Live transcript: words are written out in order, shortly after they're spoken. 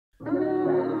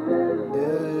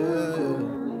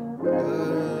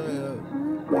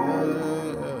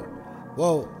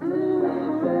Whoa.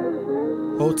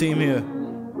 Whole team here.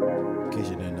 In case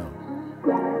you didn't know.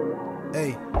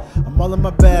 Hey, I'm all in my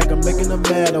bag, I'm making them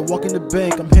mad. I walk in the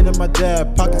bank, I'm hitting my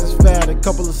dad. Pockets is fat, a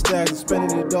couple of stacks, I'm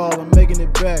spending it all, I'm making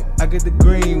it back. I get the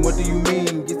green, what do you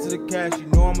mean? Get to the cash, you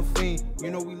know I'm a fiend.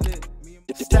 You know we lit.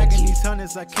 Stacking these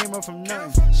hundreds, I came up from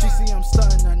nothing. She see I'm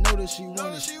stunting, I know that she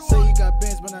want it. Say you got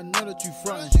bands, but I know that you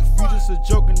frontin'. You just a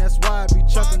joking, that's why I be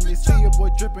chuckin'. They see your boy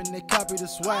drippin', they copy the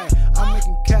swag. I'm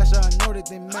making cash, I know that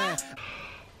they mad.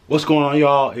 What's going on,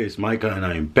 y'all? It's Micah, and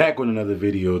I am back with another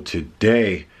video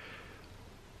today.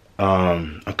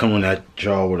 I'm coming at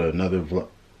y'all with another vlog.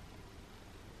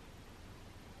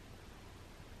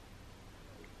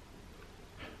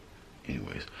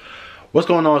 Anyways, what's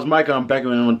going on? It's Micah. I'm back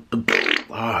with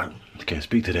I can't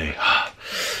speak today.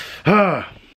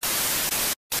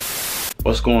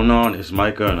 What's going on? It's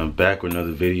Micah, and I'm back with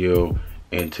another video.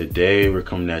 And today we're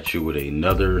coming at you with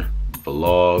another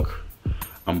vlog.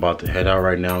 I'm about to head out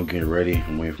right now. I'm getting ready.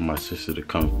 I'm waiting for my sister to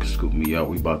come scoop me up.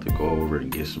 We about to go over and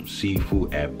get some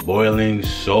seafood at Boiling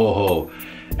Soho.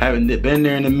 Haven't been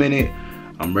there in a minute.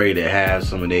 I'm ready to have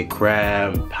some of their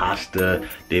crab, pasta.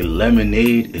 Their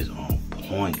lemonade is on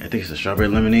point. I think it's a strawberry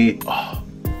lemonade. Oh,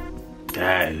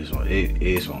 that is on, it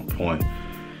is on point.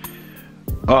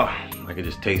 Oh, I can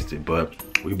just taste it. But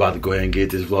we about to go ahead and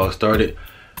get this vlog started.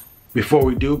 Before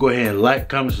we do, go ahead and like,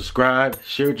 comment, subscribe,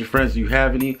 share with your friends if you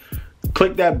have any.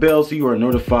 Click that bell so you are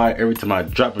notified every time I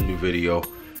drop a new video.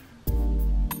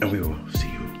 And we will see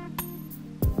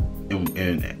you.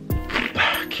 And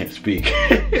I can't speak.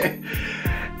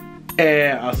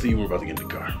 And I'll see you when we're about to get in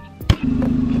the car.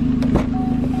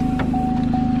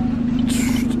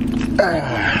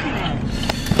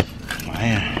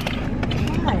 Man.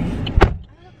 Why? I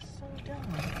look so dumb.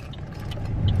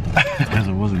 Because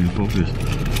it wasn't in focus.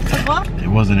 What? It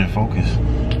wasn't in focus.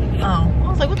 Oh, I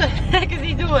was like, what the heck is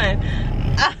he doing?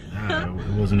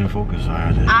 It wasn't in focus.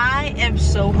 I am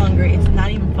so hungry. It's not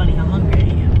even funny how hungry I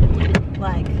am.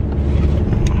 Like,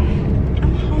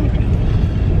 I'm hungry.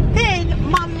 Then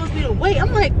mommy wants me to wait.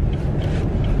 I'm like,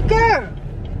 girl,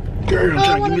 I'm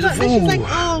trying to give me some food. She's like,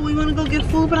 oh, we want to go get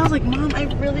food. But I was like, Mom, I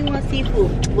really want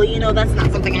seafood. Well, you know, that's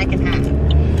not something I can have.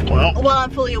 Well,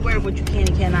 I'm fully aware of what you can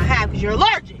and cannot have because you're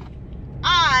allergic.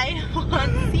 I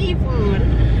want seafood.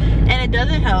 And it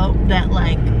doesn't help that,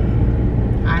 like,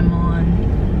 I'm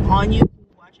on YouTube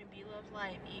watching B Love's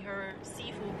Life eat her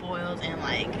seafood boils, and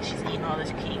like she's eating all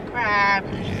this king crab,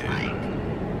 and it's like,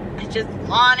 I just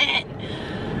want it.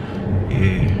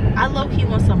 Yeah. I low-key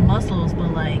want some mussels,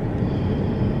 but like,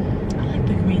 I like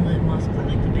the green lid mussels. I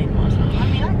like the big mussels. I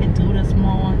mean, I can do the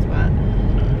small ones, but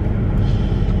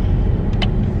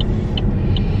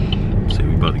say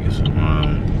we about to get some.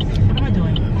 what am I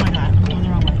doing? Oh my god, I'm going the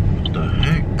wrong way. What the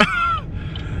heck?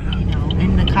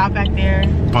 And the cop back there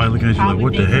probably looking at you like,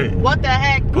 what the heck? What the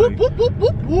heck? Whoop, whoop, whoop,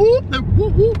 whoop, whoop.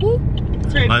 Whoop, whoop, whoop.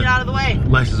 Sorry, get out of the way.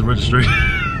 License and registration.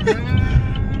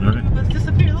 Right. Let's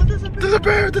disappear, let's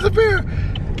disappear. Disappear.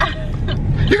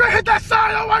 You're gonna hit that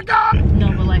sign, oh my god.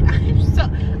 No, but like, I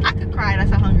could cry,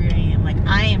 that's how hungry I am. Like,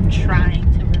 I am trying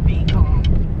to remain calm.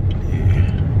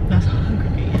 Yeah. That's how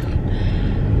hungry I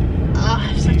am. I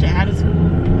have such an attitude.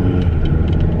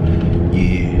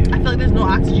 Yeah. I feel like there's no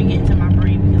oxygen getting to my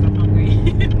brain because I'm hungry.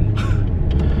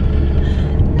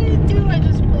 I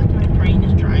just feel like my brain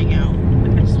is drying out.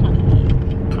 Like I just want to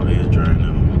eat. Probably is drying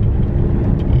out.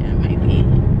 Yeah, maybe.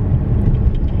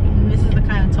 And this is the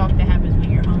kind of talk that happens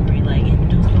when you're hungry. Like, it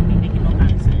just don't be making no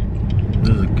kind of sense.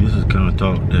 This is kind of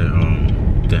talk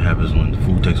that happens when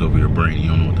food takes over your brain. You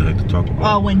don't know what the heck to talk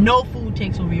about. Oh, when no food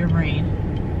takes over your brain.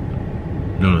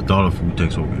 You know, the thought of food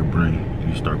takes over your brain.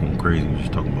 You start going crazy. You're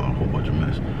just talking about a whole bunch of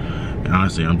mess. And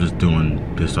honestly, I'm just doing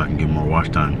this so I can get more watch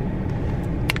time.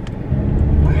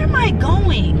 Where am I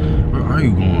going? Where are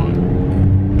you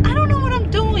going? I don't know what I'm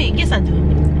doing. Yes, I do.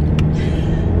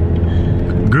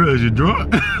 Girl, is you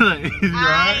drunk?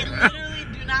 I literally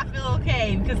do not feel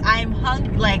okay because I'm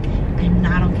hungry. Like, I'm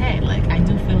not okay. Like, I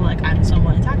do feel like I'm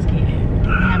somewhat intoxicated.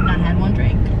 I have not had one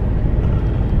drink.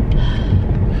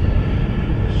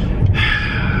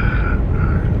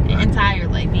 And tired.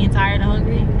 Like, being tired and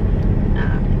hungry?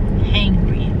 Nah.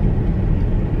 Hangry.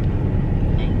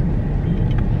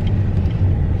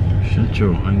 Shut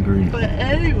your hungry. But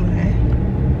anyway.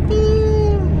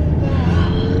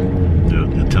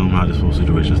 Yeah, tell them how this whole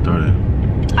situation started.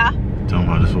 Huh? Tell them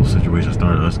how this whole situation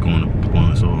started. Us going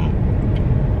to Soho.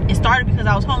 It started because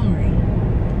I was hungry.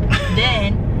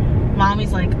 Then,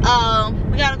 mommy's like,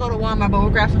 we gotta go to Walmart, but we'll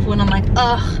grab some food. And I'm like,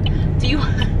 do you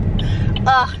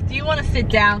Do you want to sit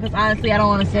down? Because honestly, I don't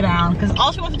want to sit down. Because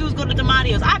all she wants to do is go to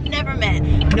Damadio's. I've never met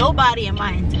nobody in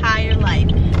my entire life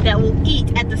that will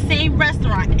eat at the same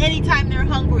restaurant anytime they're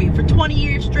hungry for 20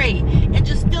 years straight and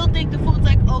just still think the food's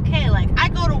like okay. Like, I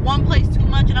go to one place too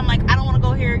much and I'm like, I don't want to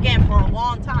go here again for a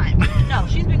long time. No,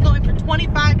 she's been going for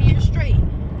 25 years straight.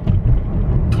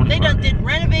 They done did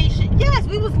renovation. Yes,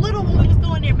 we was little when we was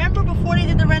going there. Remember before they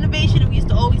did the renovation, we used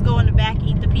to always go in the back,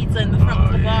 eat the pizza in the front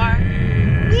of the bar.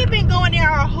 We've been going there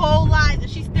our whole lives and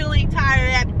she still ain't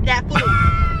tired of that food.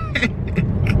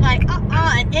 Like,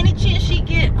 and any chance she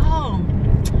get, oh,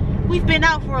 we've been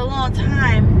out for a long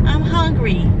time. I'm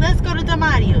hungry. Let's go to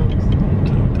Damadio's.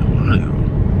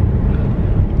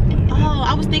 Oh,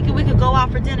 I was thinking we could go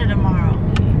out for dinner tomorrow.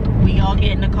 We all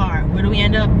get in the car. Where do we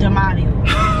end up? Damadio's.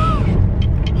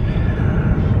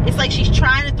 It's like she's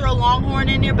trying to throw Longhorn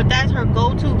in there, but that's her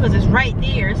go-to because it's right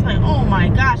there. It's like, oh my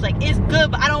gosh, like it's good,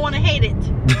 but I don't want to hate it.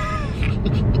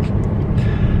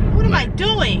 What am I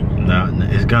doing? Nah,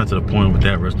 it's gotten to the point with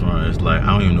that restaurant. It's like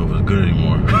I don't even know if it's good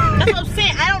anymore. That's what I'm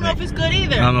saying. I don't know if it's good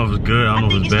either. I don't know if it's good. I don't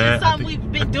know if it's bad. Just something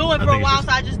we've been doing for a while, so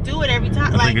I just do it every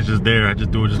time. I think it's just there. I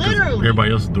just do it just because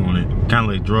everybody else is doing it. Kind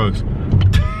of like drugs.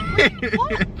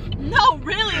 What? No,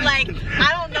 really, like,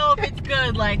 I don't know if it's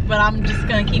good, like, but I'm just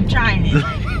gonna keep trying it.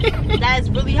 Like, that's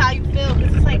really how you feel,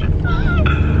 because it's like,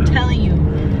 I'm telling you.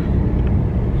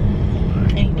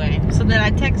 Anyway, so then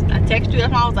I text you,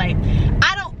 that's why I was like,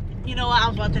 you know what, I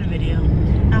was watching the video,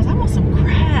 and I was like, I want some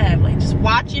crab. Like, just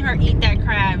watching her eat that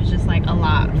crab is just like a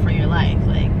lot for your life,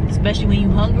 like, especially when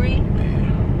you're hungry.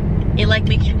 It like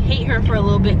makes you hate her for a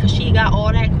little bit, because she got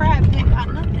all that crab, you ain't got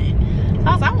nothing. So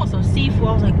I was like, I want some seafood.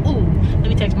 I was like, ooh, let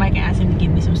me text Mike and ask him to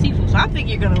give me some seafood. So I think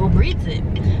you're gonna Uber Eats it.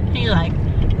 And you're like,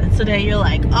 so then you're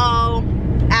like, oh,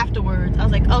 afterwards. I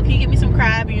was like, oh, can you give me some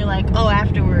crab? And you're like, oh,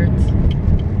 afterwards.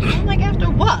 I'm like,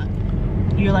 after what?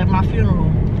 You're like, my funeral.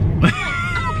 I'm like,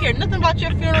 I don't care nothing about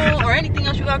your funeral or anything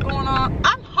else you got going on.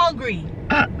 I'm hungry.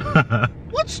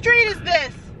 What street is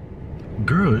this?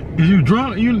 Girl, is you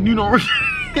drunk? You know.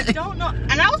 I don't know.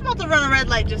 And I was about to run a red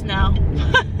light just now.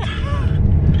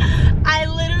 I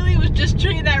literally was just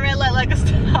treating that red light like a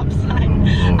stop sign.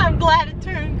 Oh, I'm glad it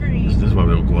turned green. This is why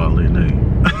we don't go out late night.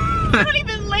 It's not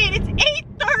even late, it's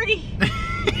 8:30.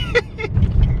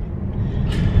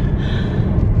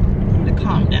 I need to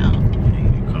calm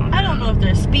down. I don't know if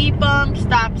there's speed bumps,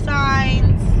 stop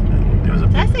signs.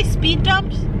 Did I say speed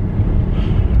dumps?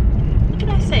 What did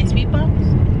I say? Speed bumps?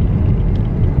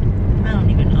 I don't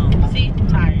even know. See, I'm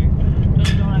tired.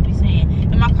 Don't know what I be saying.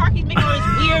 And my car keeps making all this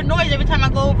weird noise every time I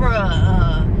go over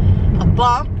a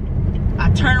bump. I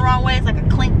turn the wrong way, it's like a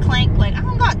clink clink. Like, I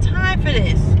don't got time for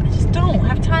this. I just don't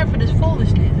have time for this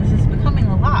foolishness. This is becoming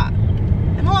a lot.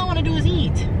 And all I want to do is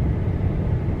eat.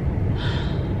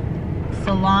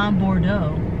 Salon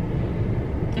Bordeaux.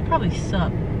 They probably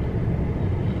suck.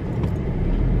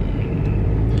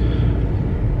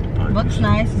 Looks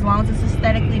nice as long as it's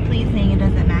aesthetically pleasing. It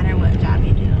doesn't matter what job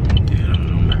you do. Yeah, it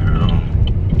don't matter at all.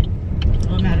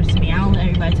 Well, it matters to me. I don't let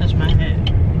everybody touch my head.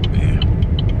 Yeah.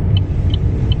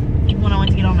 Even when I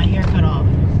went to get all my hair cut off,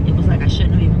 it was like I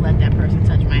shouldn't have even let that person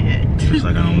touch my head. Just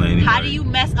like I don't let anybody. How do you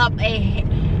mess up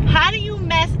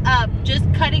just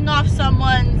cutting off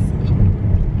someone's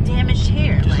damaged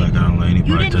hair? Just like I don't let anybody.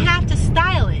 You didn't have to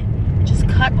style it. Just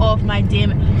cut off my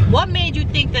damage. What made you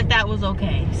think that that was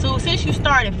okay? So since you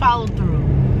started, follow through.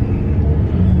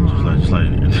 Just like,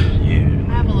 yeah.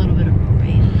 I have a little bit of road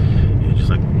rage. Yeah, just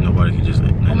like nobody can just.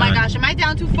 Oh my gosh, am I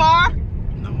down too far?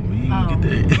 No, we didn't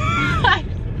get that.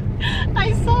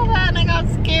 I saw that and I got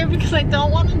scared because I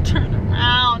don't want to turn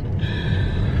around.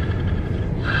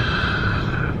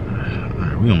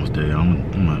 Alright, we almost there.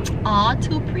 Aw,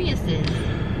 2 Priuses.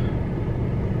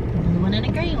 Blue one and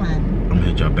a gray one. I'm gonna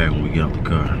hit y'all back when we get out the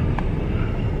car.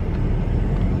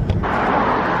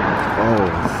 Oh,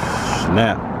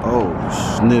 snap. Oh,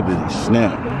 snibbity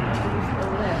snap.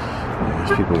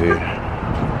 There's people here.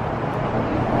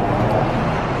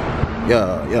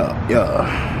 Yeah.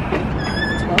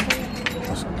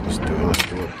 Let's do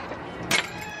it.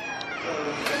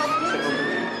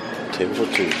 Table for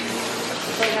 2.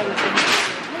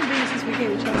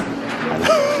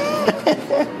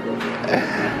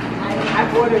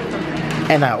 I've ordered from them.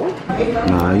 And now?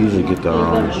 Nah, I usually get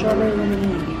the strawberry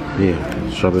lemonade. yeah,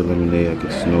 strawberry lemonade. I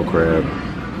get snow crab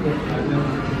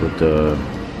with the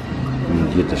you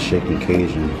get the shaken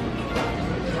Cajun.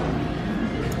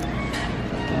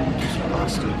 Just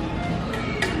pasta.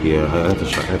 Yeah, I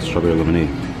had the strawberry lemonade.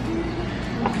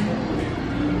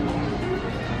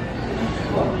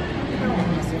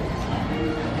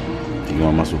 You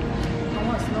want mussel? I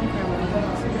want snow crab.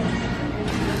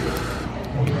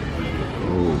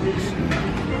 Ooh.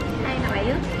 Hi, how are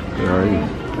you? Good, how are you?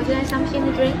 Would you like something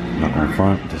to drink? Up in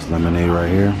front, this lemonade right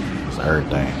here. It's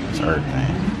everything. It's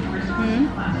everything.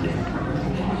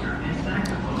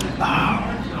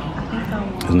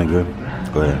 Isn't it good?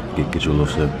 Go ahead, get you a little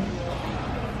sip.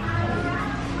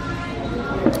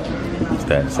 It's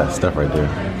that stuff right there.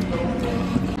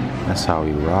 That's how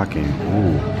we rocking.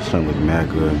 Ooh, this one look mad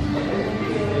good.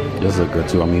 This look good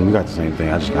too. I mean, we got the same thing.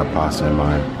 I just got pasta in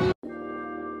mine.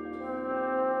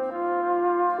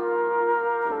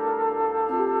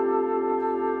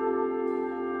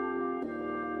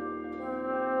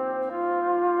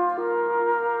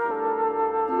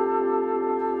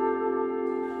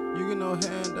 You get no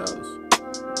handouts.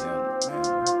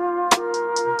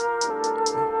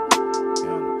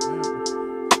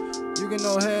 You get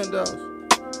no handouts.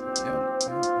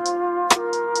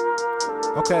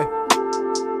 Okay.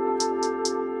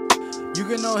 You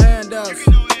get no handouts.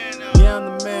 Yeah, I'm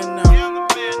the man now.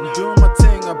 I'm doing my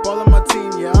thing. I ball on my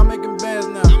team. Yeah, I'm making bands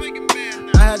now.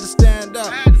 I had to stand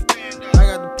up. I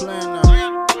got the plan now. I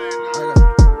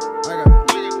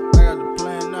got the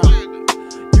plan now.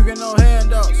 You get no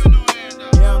handouts.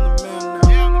 Yeah, I'm the man now.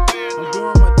 I'm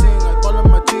doing my thing. I ball on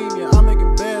my team. Yeah, I'm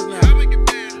making bands now.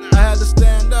 I had to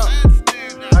stand up.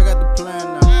 I got the plan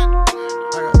now.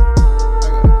 I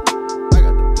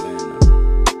got the plan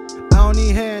now. I don't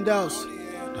need handouts.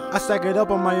 I stack it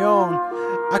up on my own.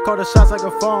 I call the shots like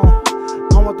a phone.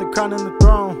 I want the crown and the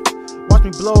throne. Watch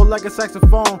me blow like a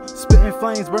saxophone. Spitting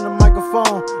flames, burn the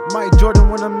microphone. Mike Jordan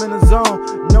when I'm in the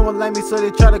zone. No one like me, so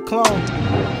they try to clone.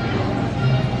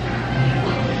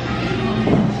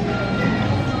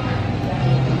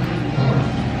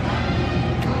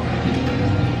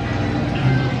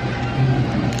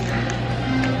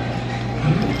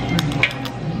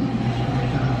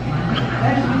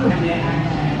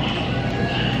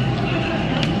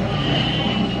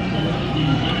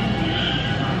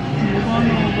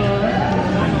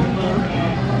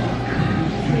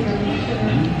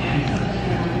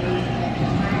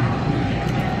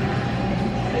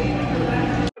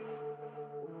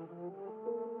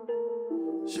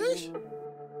 Sheesh.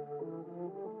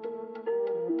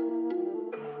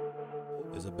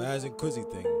 It's a Baz and Quizzy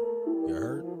thing. You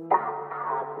heard?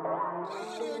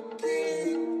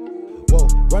 Whoa,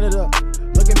 run it up.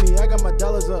 Look at me, I got my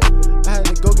dollars up. I had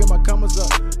to go get my commas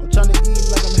up. I'm trying to eat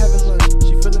like I'm having lunch.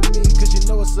 She feeling me cause she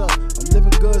know what's up. I'm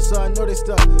living good so I know they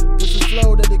stuff. This is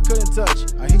flow that they couldn't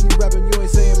touch. I hear you rapping, you ain't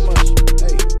saying much.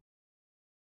 Hey.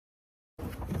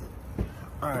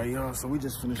 Alright y'all, so we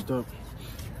just finished up.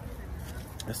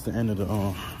 That's the end of the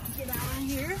Get out of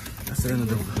here. that's the end of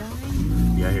the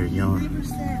yeah, I hear it yawn.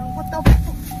 What the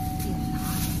fuck?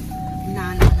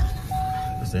 Nah.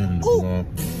 That's the end of the vlog.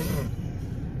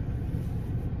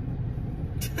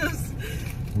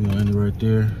 We're gonna end it right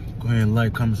there. Go ahead and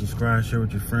like, comment, subscribe, share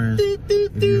with your friends.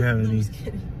 If you have any.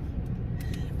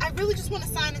 I really just want to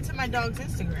sign into my dog's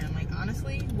Instagram. Like,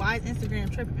 honestly, why is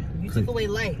Instagram tripping? You took away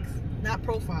likes, not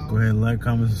profile. Go ahead and like,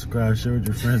 comment, subscribe, share with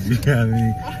your friends if you have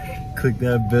any. Click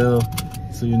that bell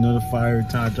so you're notified every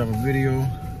time I drop a video.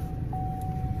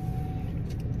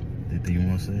 Anything you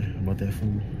want to say about that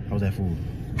food? How was that food?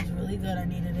 It was really good. I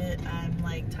needed it. I'm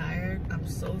like tired. I'm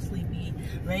so sleepy.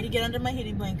 Ready to get under my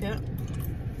heating blanket.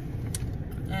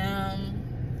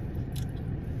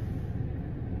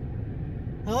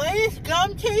 Oh, this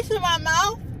gum taste in my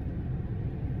mouth.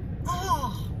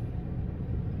 Oh.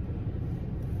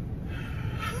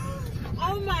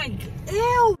 Oh my god.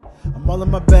 Ew. I'm all in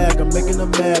my bag, I'm making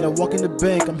them mad. I walk in the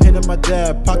bank, I'm hitting my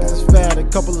dad. Pockets is fat, a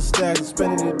couple of stacks, I'm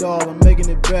spending it all, I'm making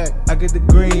it back. I get the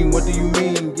green, what do you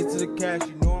mean? Get to the cash,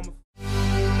 you know I'm a...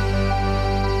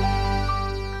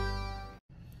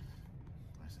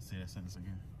 I should say that sentence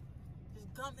again. This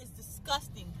gum is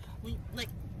disgusting. When, like,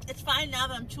 it's fine now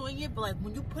that I'm chewing it, but like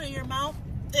when you put it in your mouth,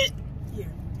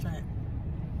 here, try it.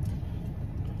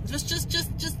 Just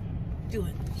do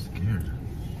it. I'm scared.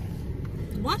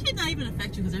 Why should it not even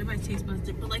affect you? Because everybody's taste buds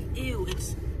different. But like, ew,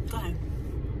 it's. Go ahead.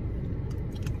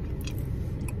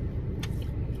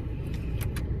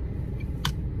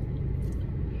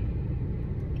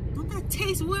 Don't that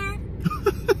taste weird?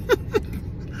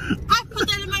 I put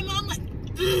that in my mouth like.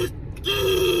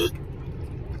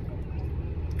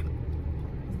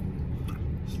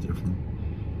 It's different.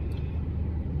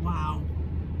 Wow.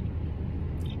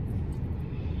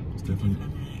 It's different.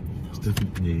 It's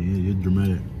different. Yeah, you're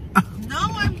dramatic. No,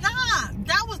 I'm not.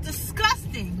 That was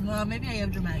disgusting. Well, maybe I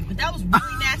am dramatic, but that was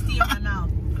really nasty in my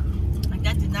mouth. Like,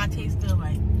 that did not taste good.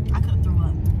 Like, I could have threw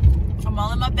up. I'm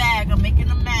all in my bag. I'm making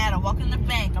them mad. bad. I walk in the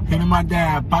bank. I'm Hitting my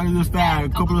dad, pockets of fat, a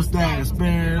couple of stacks,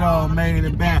 spending it all, made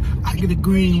it back. I get the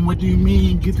green, what do you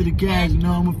mean? Get to the cash, you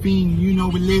know I'm a fiend, you know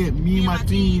we lit, me and my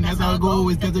team, that's how I go,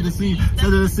 always get to the scene. Get to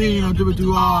the scene, I'm dripping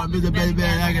too hard, Mr. Baby,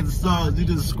 I got the sauce, you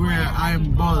just a square, I am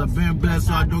a baller, I've been blessed,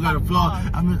 so I don't got a flaw.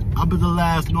 I'm built to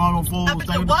last, no I don't fold. I'm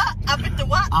built to what? I'm built to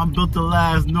what? I'm built to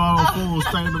last, no I don't fold,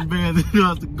 stack the bands, you know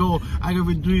how to go. I can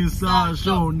be dreams, solid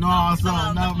show, no I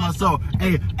saw, not my soul.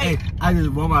 Hey, I just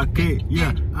want my cake,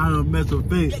 yeah, I don't mess with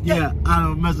face, yeah, I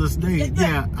don't mess with snakes,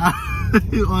 yeah,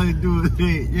 you only do is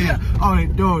shit, yeah, all they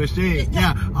do is shit,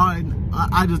 yeah,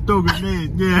 I just throw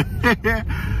grenades, yeah,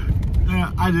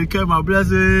 yeah, I just cut my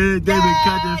blessings, they been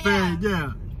catching fans,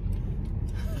 yeah,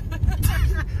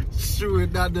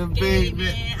 shooting out the face,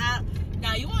 man.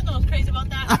 Now you wanna know what's crazy about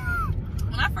that?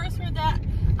 When I first heard that,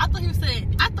 I thought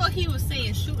he was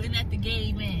saying shooting at the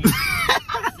gay man.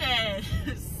 I said,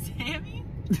 Sammy,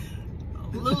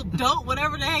 little dope,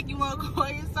 whatever the heck you want to call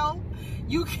yourself,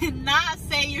 you cannot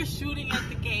say you're shooting at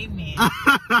the gay man.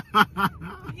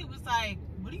 He was like,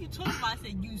 what are you talking about? I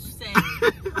said, you said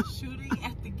shooting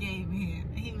at the gay man.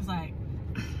 And he was like,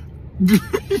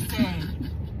 he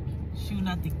said, shooting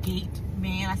at the gate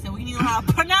man. I said, well, you know how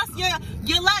to pronounce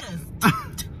your letters.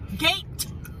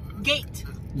 Gate.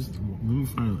 Let me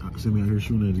find somebody out here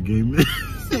shooting at the gay man.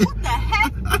 I said, what the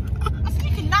heck? I said,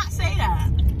 you cannot say that.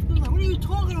 He was like, what are you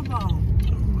talking about?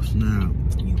 Oh, snap.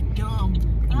 You dumb.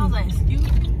 And I was like, excuse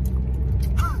me?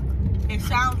 It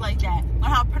sounds like that. Learn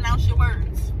how to pronounce your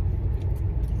words.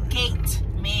 Gate,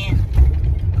 man.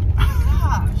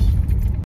 Gosh.